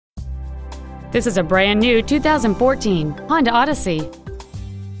This is a brand new 2014 Honda Odyssey.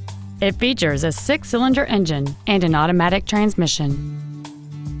 It features a 6-cylinder engine and an automatic transmission.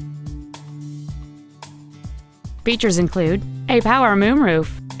 Features include a power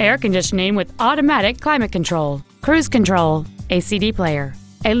moonroof, air conditioning with automatic climate control, cruise control, a CD player,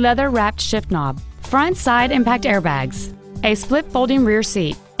 a leather-wrapped shift knob, front side impact airbags, a split folding rear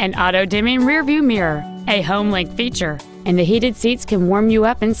seat, an auto-dimming rear-view mirror, a home link feature, and the heated seats can warm you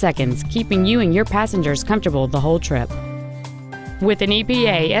up in seconds, keeping you and your passengers comfortable the whole trip. With an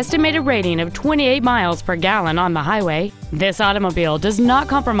EPA estimated rating of 28 miles per gallon on the highway, this automobile does not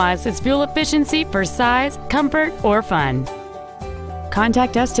compromise its fuel efficiency for size, comfort, or fun.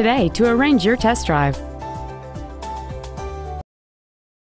 Contact us today to arrange your test drive.